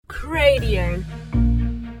Cradio.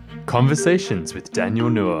 Conversations with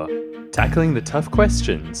Daniel Noor, tackling the tough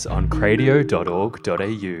questions on cradio.org.au.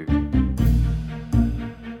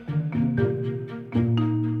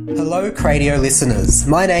 Hello Cradio listeners,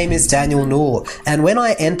 my name is Daniel Noor, and when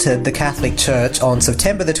I entered the Catholic Church on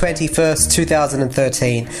September the 21st,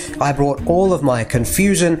 2013, I brought all of my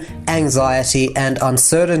confusion, anxiety and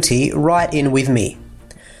uncertainty right in with me.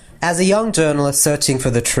 As a young journalist searching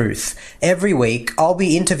for the truth, every week I'll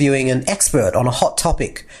be interviewing an expert on a hot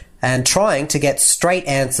topic and trying to get straight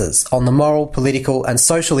answers on the moral, political and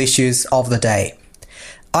social issues of the day.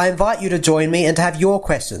 I invite you to join me and to have your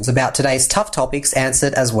questions about today's tough topics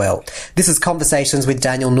answered as well. This is Conversations with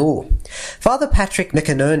Daniel Noor. Father Patrick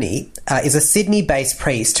McInerney is a Sydney-based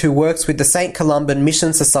priest who works with the St. Columban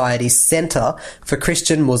Mission Society's Centre for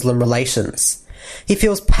Christian-Muslim Relations. He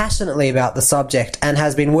feels passionately about the subject and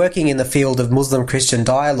has been working in the field of Muslim-Christian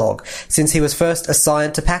dialogue since he was first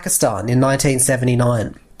assigned to Pakistan in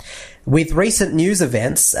 1979. With recent news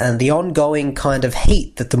events and the ongoing kind of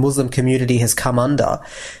heat that the Muslim community has come under,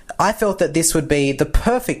 I felt that this would be the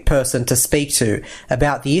perfect person to speak to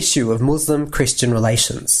about the issue of Muslim-Christian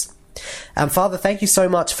relations. Father, thank you so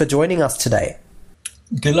much for joining us today.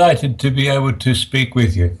 Delighted to be able to speak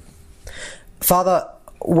with you. Father,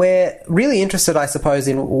 we're really interested, I suppose,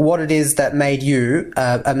 in what it is that made you,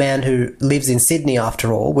 a man who lives in Sydney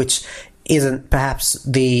after all, which isn't perhaps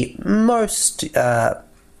the most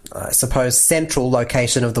I suppose, central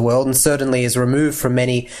location of the world and certainly is removed from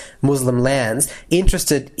many Muslim lands,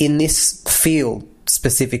 interested in this field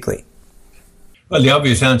specifically? Well, the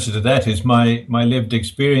obvious answer to that is my lived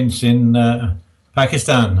experience in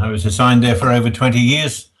Pakistan. I was assigned there for over 20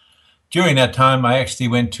 years. During that time, I actually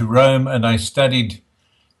went to Rome and I studied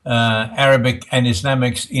Arabic and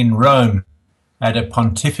Islamics in Rome at a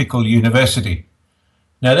pontifical university.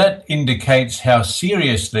 Now, that indicates how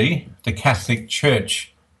seriously the Catholic Church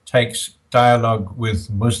takes dialogue with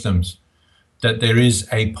Muslims, that there is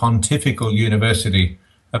a pontifical university,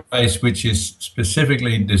 a place which is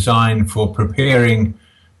specifically designed for preparing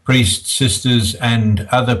priests, sisters, and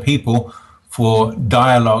other people for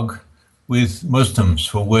dialogue with Muslims,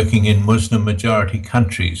 for working in Muslim-majority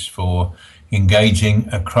countries, for engaging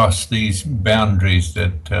across these boundaries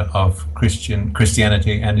that of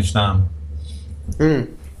Christianity and Islam.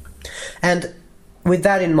 And with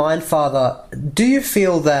that in mind, Father, do you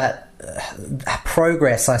feel that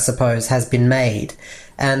progress, I suppose, has been made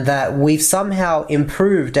and that we've somehow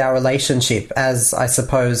improved our relationship as, I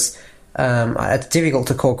suppose, it's difficult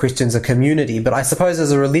to call Christians a community, but I suppose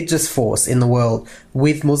as a religious force in the world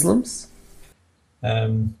with Muslims?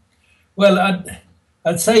 Well,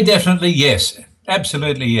 I'd say definitely yes.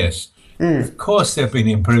 Absolutely yes. Of course there have been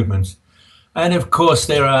improvements. And of course,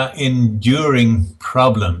 there are enduring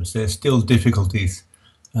problems. There's still difficulties.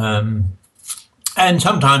 And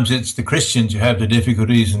sometimes it's the Christians who have the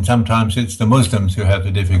difficulties, and sometimes it's the Muslims who have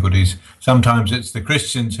the difficulties. Sometimes it's the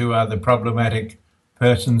Christians who are the problematic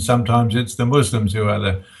persons. Sometimes it's the Muslims who are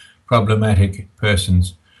the problematic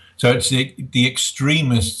persons. So it's the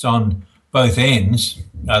extremists on both ends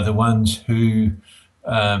are the ones who,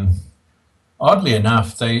 oddly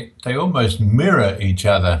enough, they almost mirror each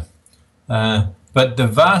other. But the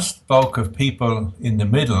vast bulk of people in the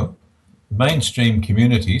middle, mainstream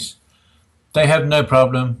communities, they have no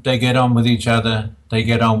problem. They get on with each other. They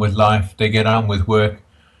get on with life. They get on with work.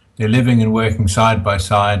 They're living and working side by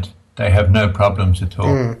side. They have no problems at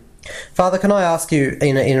all. Father, can I ask you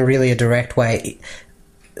in a really direct way?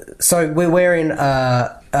 So we're in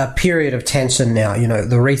a period of tension now. You know,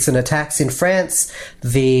 the recent attacks in France,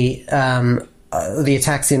 the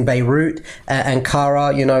attacks in Beirut,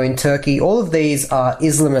 Ankara, in Turkey, all of these are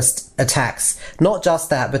Islamist attacks. Not just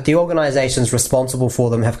that, but the organizations responsible for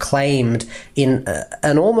them have claimed in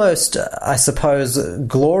an almost, I suppose,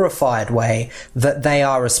 glorified way that they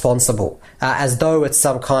are responsible, as though it's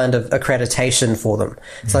some kind of accreditation for them,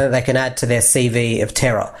 so that they can add to their CV of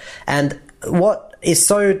terror. And what is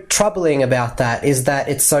so troubling about that is that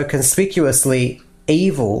it's so conspicuously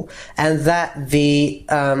evil, and that the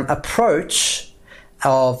approach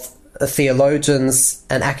of theologians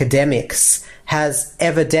and academics has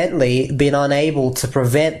evidently been unable to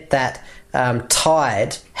prevent that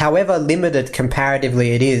tide, however limited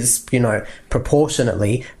comparatively it is,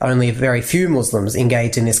 proportionately, only very few Muslims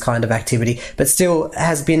engage in this kind of activity, but still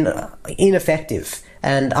has been ineffective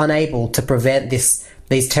and unable to prevent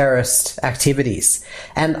these terrorist activities.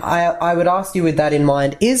 And I would ask you with that in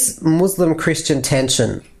mind, is Muslim-Christian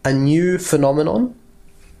tension a new phenomenon?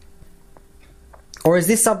 Or is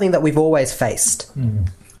this something that we've always faced?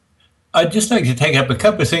 I'd just like to take up a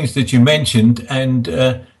couple of things that you mentioned, and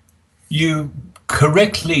you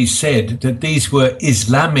correctly said that these were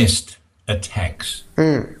Islamist attacks.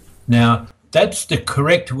 Now, that's the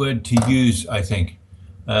correct word to use, I think.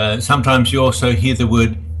 Sometimes you also hear the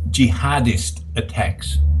word jihadist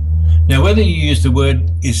attacks. Now, whether you use the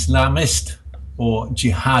word Islamist or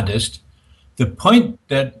jihadist, the point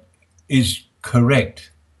that is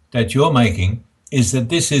correct that you're making is that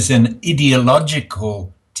this is an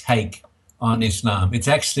ideological take on Islam. It's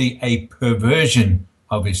actually a perversion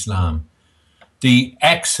of Islam. The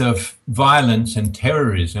acts of violence and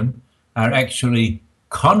terrorism are actually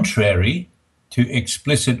contrary to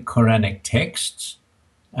explicit Quranic texts,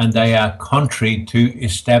 and they are contrary to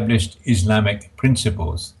established Islamic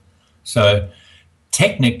principles. So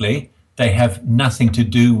technically, they have nothing to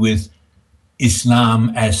do with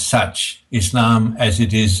Islam as such, Islam as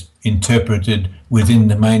it is interpreted within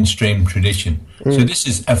the mainstream tradition. So this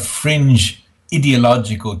is a fringe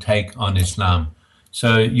ideological take on Islam.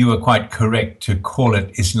 So you are quite correct to call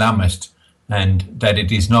it Islamist, and that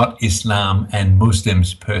it is not Islam and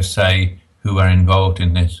Muslims per se who are involved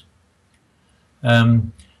in this.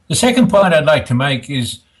 The second point I'd like to make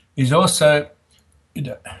is also,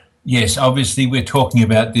 yes, obviously we're talking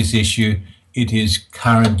about this issue. It is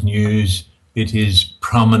current news. It is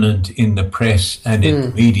prominent in the press and in the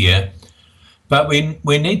media. But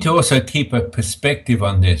we need to also keep a perspective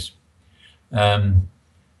on this.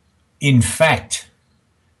 In fact,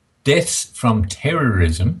 deaths from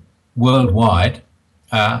terrorism worldwide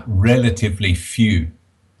are relatively few.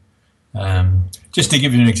 Just to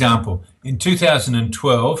give you an example, in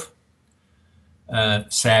 2012,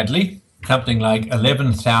 sadly, something like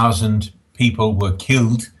 11,000 people were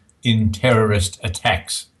killed in terrorist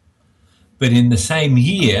attacks. But in the same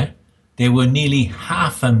year, there were nearly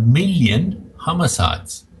 500,000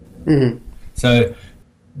 homicides. So,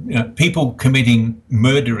 people committing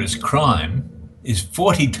murderous crime is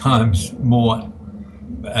 40 times more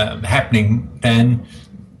happening than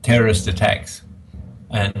terrorist attacks.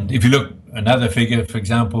 And if you look another figure, for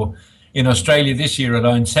example, in Australia this year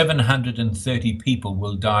alone, 730 people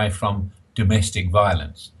will die from domestic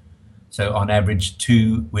violence. So on average,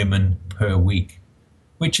 2 women per week,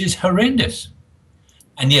 which is horrendous.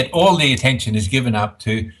 And yet all the attention is given up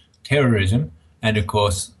to terrorism and, of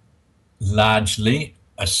course, largely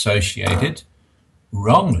associated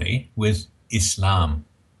wrongly with Islam.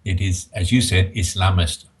 It is, as you said,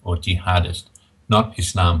 Islamist or jihadist, not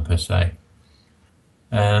Islam per se.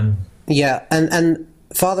 Yeah, and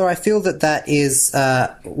Father, I feel that is,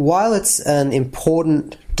 while it's an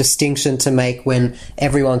important distinction to make when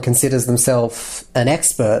everyone considers themselves an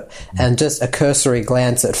expert, and just a cursory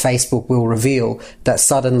glance at Facebook will reveal that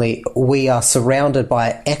suddenly we are surrounded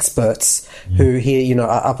by experts who here,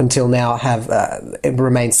 up until now have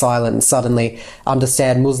remained silent and suddenly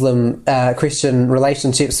understand Muslim Christian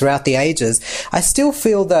relationships throughout the ages. I still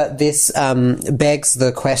feel that this begs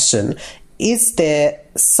the question, is there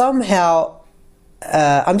somehow,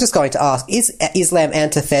 I'm just going to ask, is Islam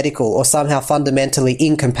antithetical or somehow fundamentally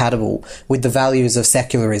incompatible with the values of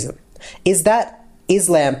secularism? Is that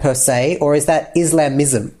Islam per se, or is that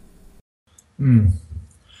Islamism?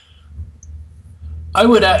 I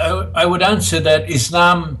would answer that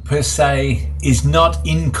Islam per se is not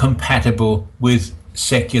incompatible with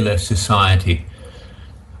secular society.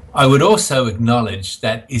 I would also acknowledge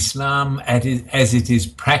that Islam, as it is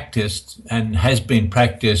practiced and has been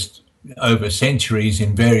practiced over centuries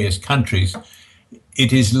in various countries,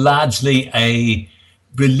 it is largely a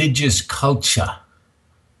religious culture.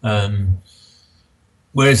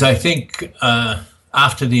 Whereas I think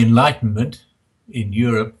after the Enlightenment in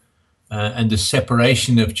Europe and the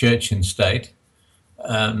separation of church and state,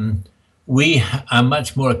 we are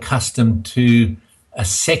much more accustomed to a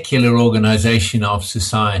secular organization of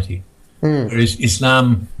society, whereas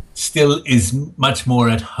Islam still is much more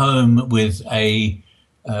at home with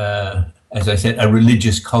as I said, a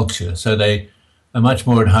religious culture. So they are much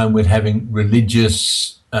more at home with having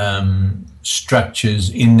religious structures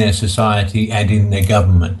in their society and in their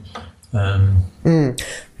government.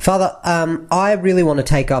 Father, I really want to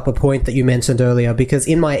take up a point that you mentioned earlier, because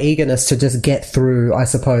in my eagerness to just get through, I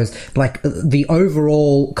suppose, like the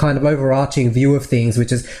overall kind of overarching view of things,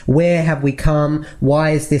 which is where have we come, why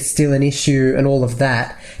is this still an issue, and all of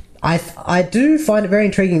that, I do find it very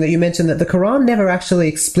intriguing that you mentioned that the Quran never actually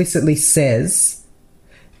explicitly says,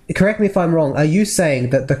 correct me if I'm wrong, are you saying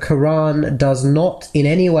that the Quran does not in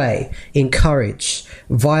any way encourage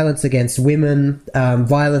violence against women,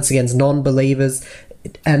 violence against non-believers,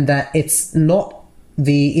 and that it's not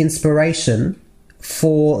the inspiration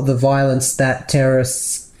for the violence that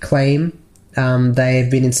terrorists claim they've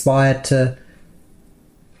been inspired to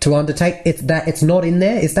undertake? It's not in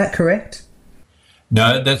there? Is that correct?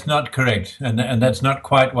 No, that's not correct. And that's not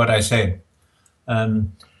quite what I said.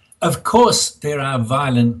 Of course, there are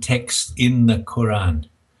violent texts in the Quran,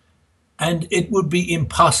 and it would be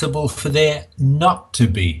impossible for there not to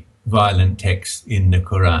be violent texts in the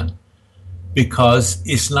Quran, because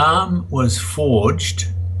Islam was forged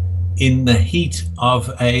in the heat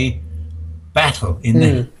of a battle, in the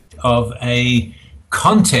heat of a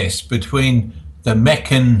contest between the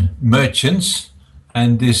Meccan merchants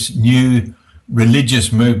and this new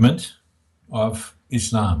religious movement of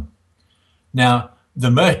Islam. Now, the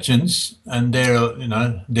merchants and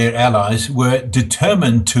their allies were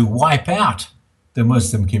determined to wipe out the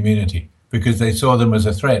Muslim community because they saw them as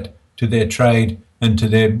a threat to their trade and to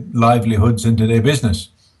their livelihoods and to their business.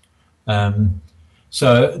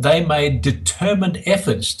 So they made determined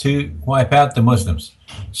efforts to wipe out the Muslims.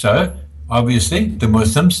 So obviously the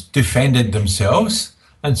Muslims defended themselves,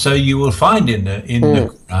 and so you will find in the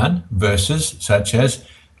Quran verses such as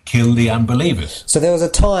kill the unbelievers. So there was a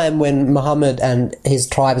time when Muhammad and his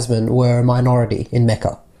tribesmen were a minority in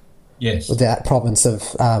Mecca. Yes. That province of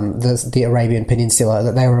the Arabian Peninsula,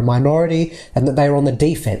 that they were a minority and that they were on the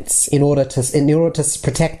defense in order to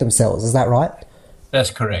protect themselves. Is that right? That's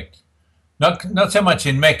correct. Not so much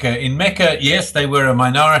in Mecca. In Mecca, yes, they were a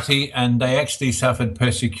minority, and they actually suffered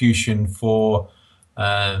persecution for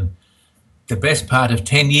the best part of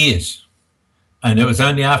 10 years. And it was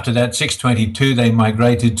only after that, 622, they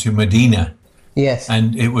migrated to Medina. Yes.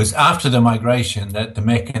 And it was after the migration that the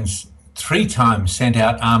Meccans 3 times sent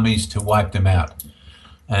out armies to wipe them out.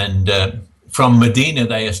 And from Medina,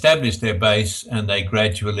 they established their base, and they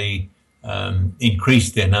gradually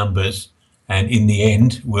increased their numbers, and in the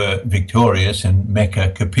end were victorious, and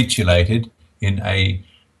Mecca capitulated in a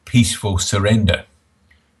peaceful surrender.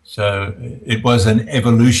 So it was an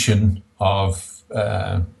evolution of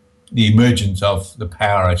the emergence of the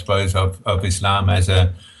power, I suppose, of Islam as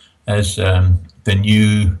the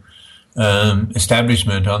new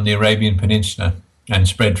establishment on the Arabian Peninsula, and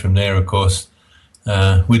spread from there, of course.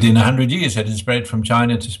 Within 100 years, it had spread from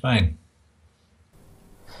China to Spain.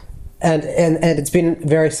 And it's been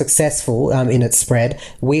very successful in its spread.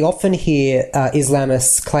 We often hear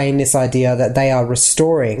Islamists claim this idea that they are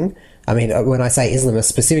restoring, I mean, when I say Islamists,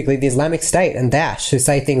 specifically the Islamic State and Daesh, who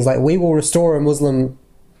say things like, we will restore a Muslim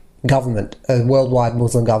government, a worldwide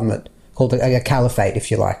Muslim government, called a caliphate, if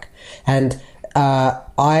you like. And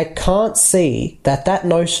I can't see that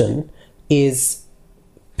notion is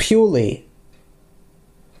purely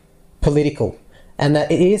political, and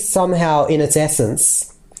that it is somehow in its essence,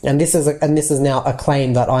 and this is now a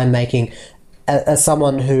claim that I'm making as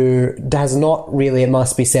someone who does not really, it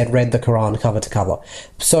must be said, read the Quran cover to cover.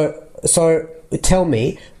 So tell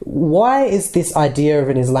me, why is this idea of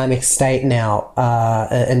an Islamic State now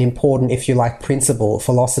an important, if you like, principle,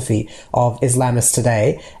 philosophy of Islamists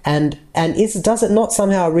today? And does it not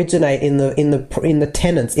somehow originate in the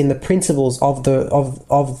tenets, in the principles of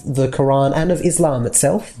the Quran and of Islam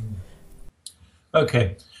itself?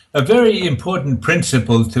 Okay. A very important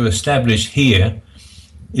principle to establish here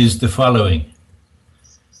is the following.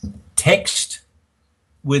 Text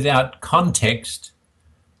without context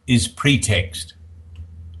is pretext.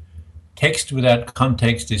 Text without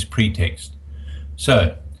context is pretext.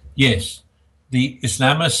 So, yes, the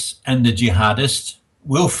Islamists and the jihadists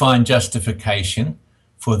will find justification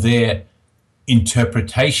for their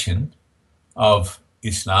interpretation of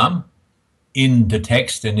Islam in the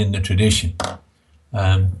text and in the tradition.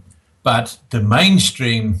 But the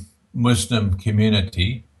mainstream Muslim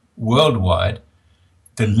community worldwide,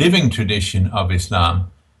 the living tradition of Islam,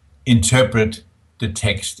 interpret the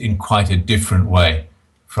text in quite a different way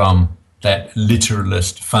from that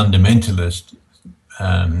literalist, fundamentalist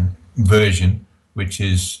version, which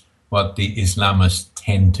is what the Islamists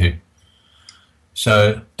tend to.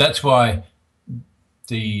 So that's why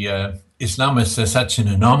the Islamists are such an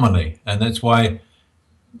anomaly, and that's why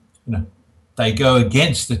they go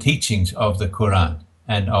against the teachings of the Quran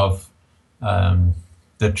and of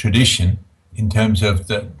the tradition in terms of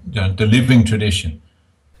the living tradition.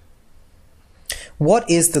 What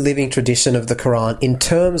is the living tradition of the Quran in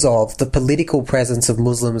terms of the political presence of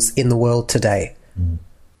Muslims in the world today?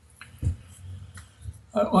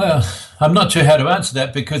 Well, I'm not sure how to answer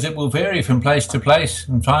that, because it will vary from place to place,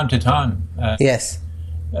 from time to time. Yes.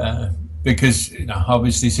 Because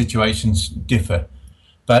obviously situations differ.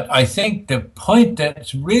 But I think the point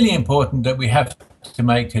that's really important that we have to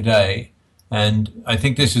make today, and I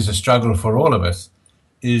think this is a struggle for all of us,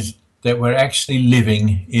 is that we're actually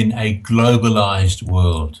living in a globalized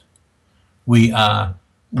world. We are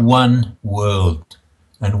one world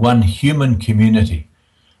and one human community.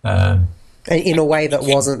 In a way that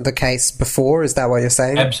wasn't the case before, is that what you're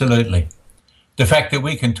saying? Absolutely. The fact that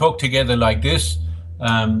we can talk together like this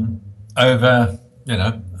over,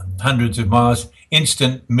 hundreds of miles,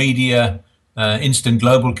 instant media, instant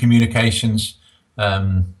global communications,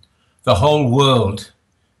 the whole world,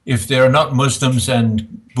 if there are not Muslims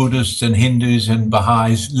and Buddhists and Hindus and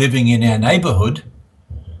Baha'is living in our neighborhood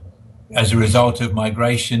as a result of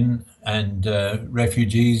migration and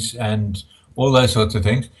refugees and all those sorts of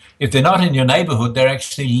things, if they're not in your neighborhood, they're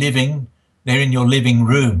actually they're in your living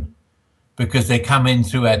room, because they come in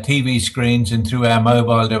through our TV screens and through our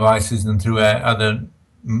mobile devices and through our other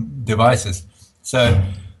devices. So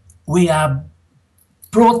we are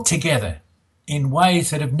brought together in ways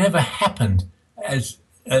that have never happened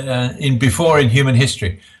before in human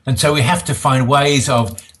history. And so we have to find ways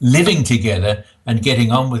of living together and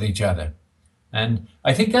getting on with each other. And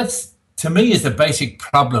I think that's, to me, is the basic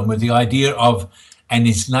problem with the idea of an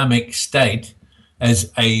Islamic state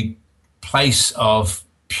as a place of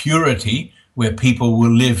purity where people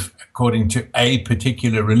will live according to a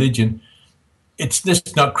particular religion. It's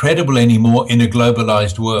just not credible anymore in a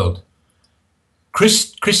globalized world.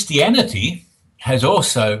 Christianity has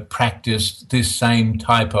also practiced this same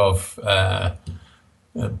type of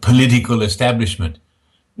political establishment.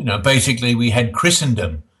 Basically we had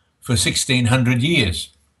Christendom for 1600 years.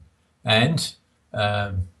 And,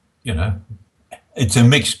 it's a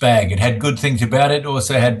mixed bag. It had good things about it,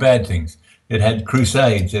 also had bad things. It had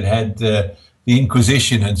crusades, it had the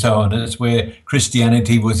Inquisition and so on. And it's where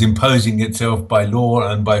Christianity was imposing itself by law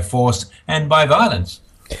and by force and by violence.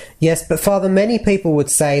 Yes, but Father, many people would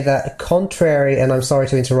say that contrary, and I'm sorry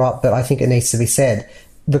to interrupt, but I think it needs to be said,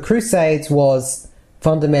 the Crusades was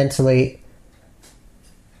fundamentally,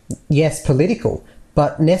 yes, political,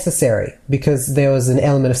 but necessary, because there was an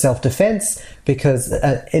element of self-defense, because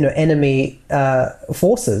enemy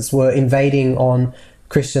forces were invading on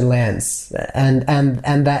Christian lands, and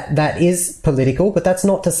that is political, but that's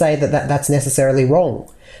not to say that's necessarily wrong.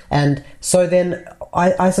 And so then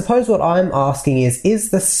I suppose what I'm asking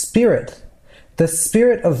is the spirit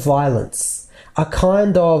of violence a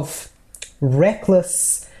kind of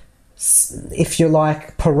reckless, if you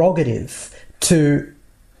like, prerogative to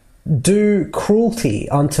do cruelty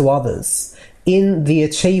unto others in the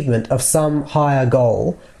achievement of some higher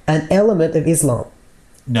goal an element of Islam?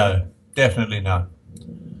 No, definitely not.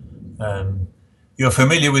 You're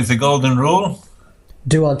familiar with the Golden Rule?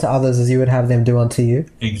 Do unto others as you would have them do unto you.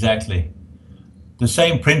 Exactly. The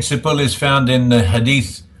same principle is found in the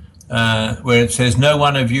Hadith, where it says, no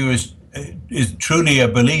one of you is truly a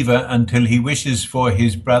believer until he wishes for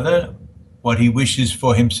his brother what he wishes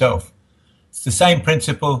for himself. It's the same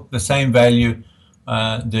principle, the same value,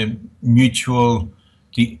 the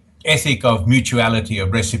ethic of mutuality,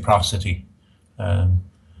 of reciprocity.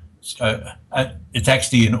 It's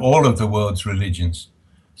actually in all of the world's religions.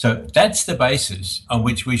 So that's the basis on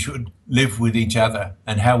which we should live with each other,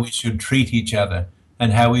 and how we should treat each other,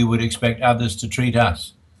 and how we would expect others to treat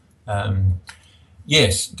us.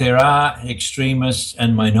 Yes, there are extremists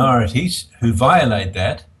and minorities who violate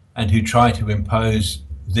that and who try to impose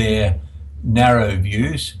their narrow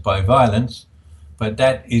views by violence, but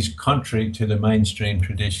that is contrary to the mainstream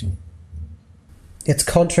tradition. It's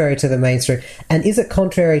contrary to the mainstream. And is it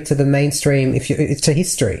contrary to the mainstream to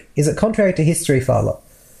history? Is it contrary to history, Father?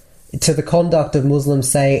 To the conduct of Muslims,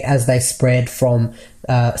 say, as they spread from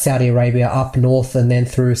Saudi Arabia up north and then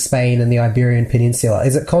through Spain and the Iberian Peninsula?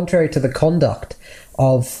 Is it contrary to the conduct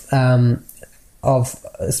of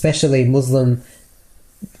especially Muslim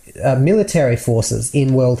military forces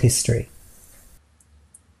in world history?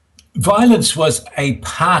 Violence was a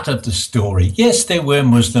part of the story. Yes, there were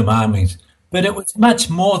Muslim armies, but it was much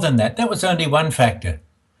more than that. That was only one factor.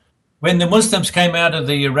 When the Muslims came out of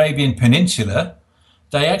the Arabian Peninsula,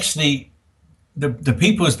 they actually, the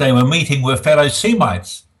peoples they were meeting were fellow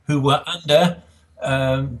Semites who were under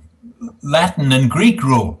Latin and Greek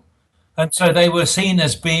rule. And so they were seen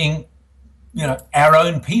as being, our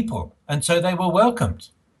own people. And so they were welcomed.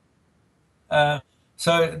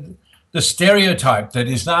 So the stereotype that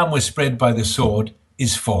Islam was spread by the sword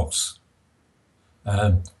is false.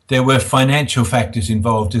 There were financial factors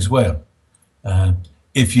involved as well.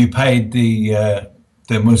 If you paid the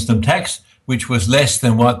Muslim tax, which was less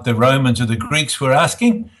than what the Romans or the Greeks were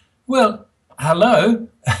asking, well, hello,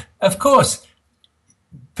 of course,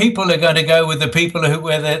 people are going to go with the people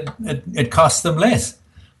where it costs them less.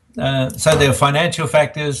 So there were financial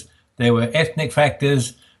factors, there were ethnic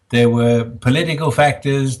factors, there were political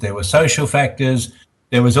factors, there were social factors.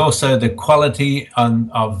 There was also the quality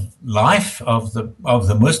of life of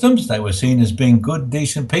the Muslims. They were seen as being good,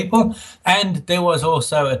 decent people, and there was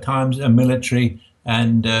also at times a military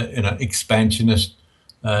and expansionist,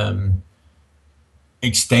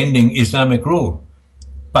 extending Islamic rule.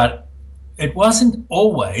 But it wasn't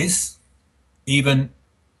always even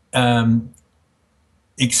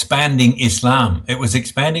expanding Islam. It was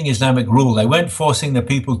expanding Islamic rule. They weren't forcing the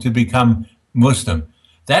people to become Muslim.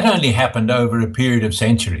 That only happened over a period of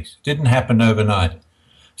centuries. It didn't happen overnight.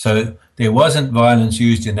 So there wasn't violence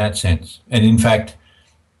used in that sense. And in fact,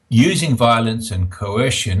 using violence and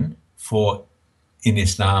coercion in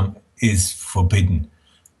Islam is forbidden.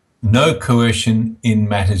 No coercion in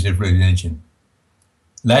matters of religion.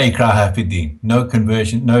 La ikraha fi din. No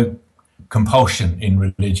conversion, no compulsion in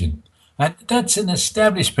religion. And that's an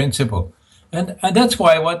established principle. And that's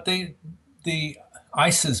why what the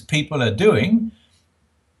ISIS people are doing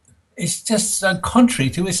is just so contrary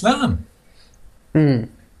to Islam.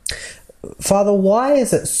 Father, why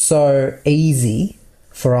is it so easy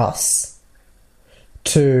for us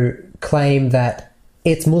to claim that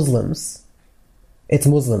it's Muslims,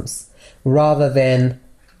 rather than,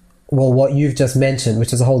 well, what you've just mentioned,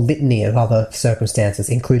 which is a whole litany of other circumstances,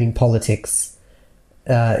 including politics,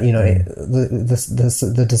 the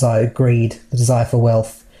desire, greed, the desire for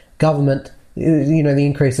wealth, government, the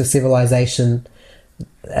increase of civilization,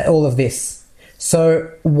 all of this. So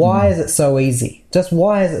why is it so easy? Just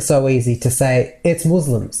why is it so easy to say it's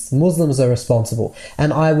Muslims? Muslims are responsible.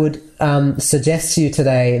 And I would suggest to you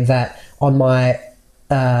today that on my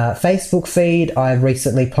Facebook feed, I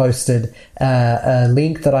recently posted a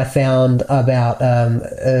link that I found about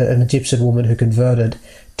an Egyptian woman who converted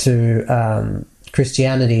to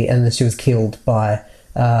Christianity, and then she was killed by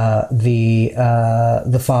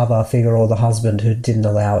the father figure or the husband who didn't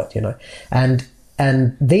allow it, And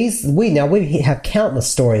we have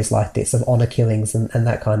countless stories like this of honor killings and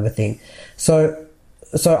that kind of a thing. So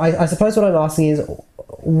I suppose what I'm asking is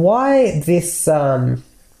why this, why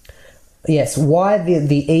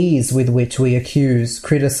the ease with which we accuse,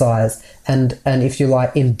 criticize, and if you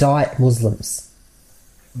like, indict Muslims?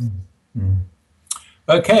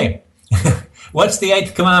 Okay. What's the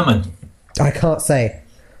 8th commandment? I can't say.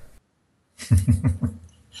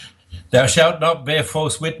 Thou shalt not bear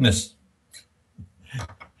false witness.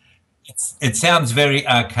 It sounds very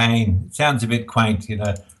arcane. It sounds a bit quaint,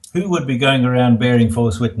 Who would be going around bearing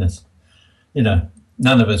false witness? None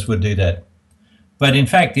of us would do that. But in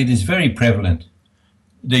fact, it is very prevalent.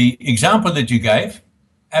 The example that you gave,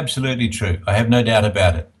 absolutely true. I have no doubt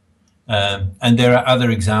about it. And there are other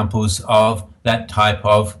examples of that type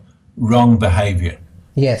of wrong behavior.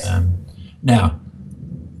 Yes. Now,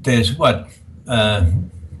 there's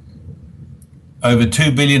over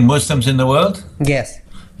 2 billion Muslims in the world? Yes.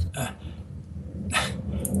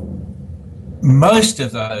 Most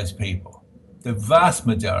of those people, the vast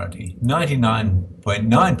majority,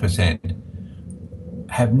 99.9%,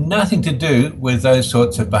 have nothing to do with those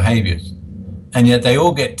sorts of behaviors. And yet they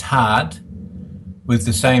all get tarred with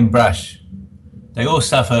the same brush. They all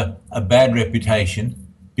suffer a bad reputation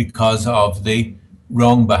because of the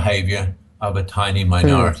wrong behavior of a tiny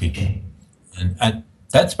minority. And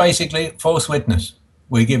that's basically false witness.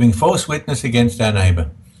 We're giving false witness against our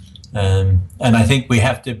neighbour. And I think we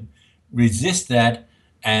have to resist that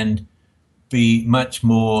and be much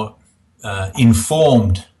more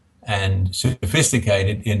informed and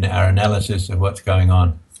sophisticated in our analysis of what's going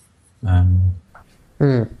on. And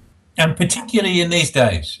particularly in these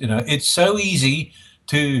days, it's so easy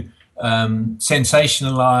to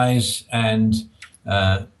sensationalize and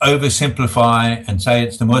oversimplify and say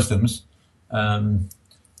it's the Muslims.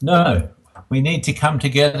 No, we need to come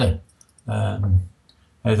together.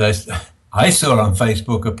 As I saw on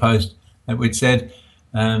Facebook a post which said,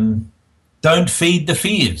 don't feed the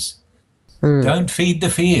fears. Don't feed the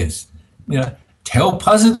fears. Tell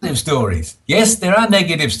positive stories. Yes, there are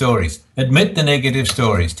negative stories. Admit the negative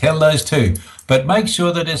stories. Tell those too. But make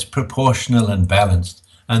sure that it's proportional and balanced,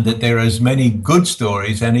 and that there are as many good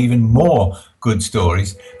stories and even more good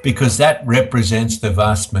stories, because that represents the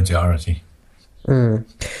vast majority.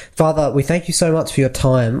 Father, we thank you so much for your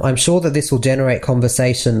time. I'm sure that this will generate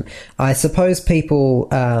conversation. I suppose people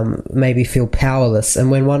maybe feel powerless, and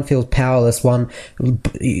when one feels powerless,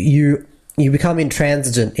 you become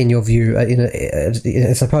intransigent in your view.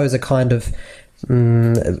 I suppose a kind of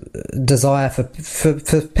desire for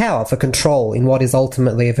power, for control in what is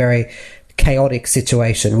ultimately a very chaotic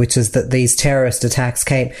situation, which is that these terrorist attacks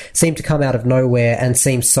seem to come out of nowhere and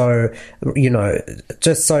seem so,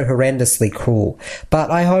 just so horrendously cruel.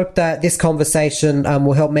 But I hope that this conversation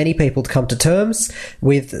will help many people to come to terms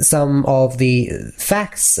with some of the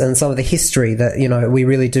facts and some of the history that, we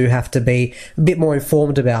really do have to be a bit more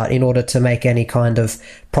informed about in order to make any kind of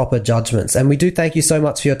proper judgments. And we do thank you so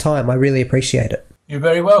much for your time. I really appreciate it. You're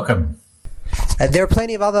very welcome. There are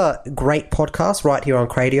plenty of other great podcasts right here on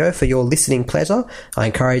Cradio for your listening pleasure. I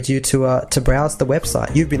encourage you to browse the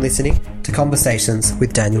website. You've been listening to Conversations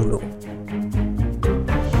with Daniel Null.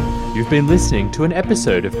 You've been listening to an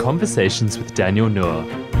episode of Conversations with Daniel Null.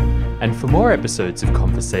 And for more episodes of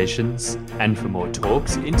Conversations, and for more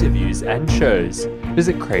talks, interviews and shows,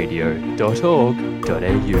 visit cradio.org.au.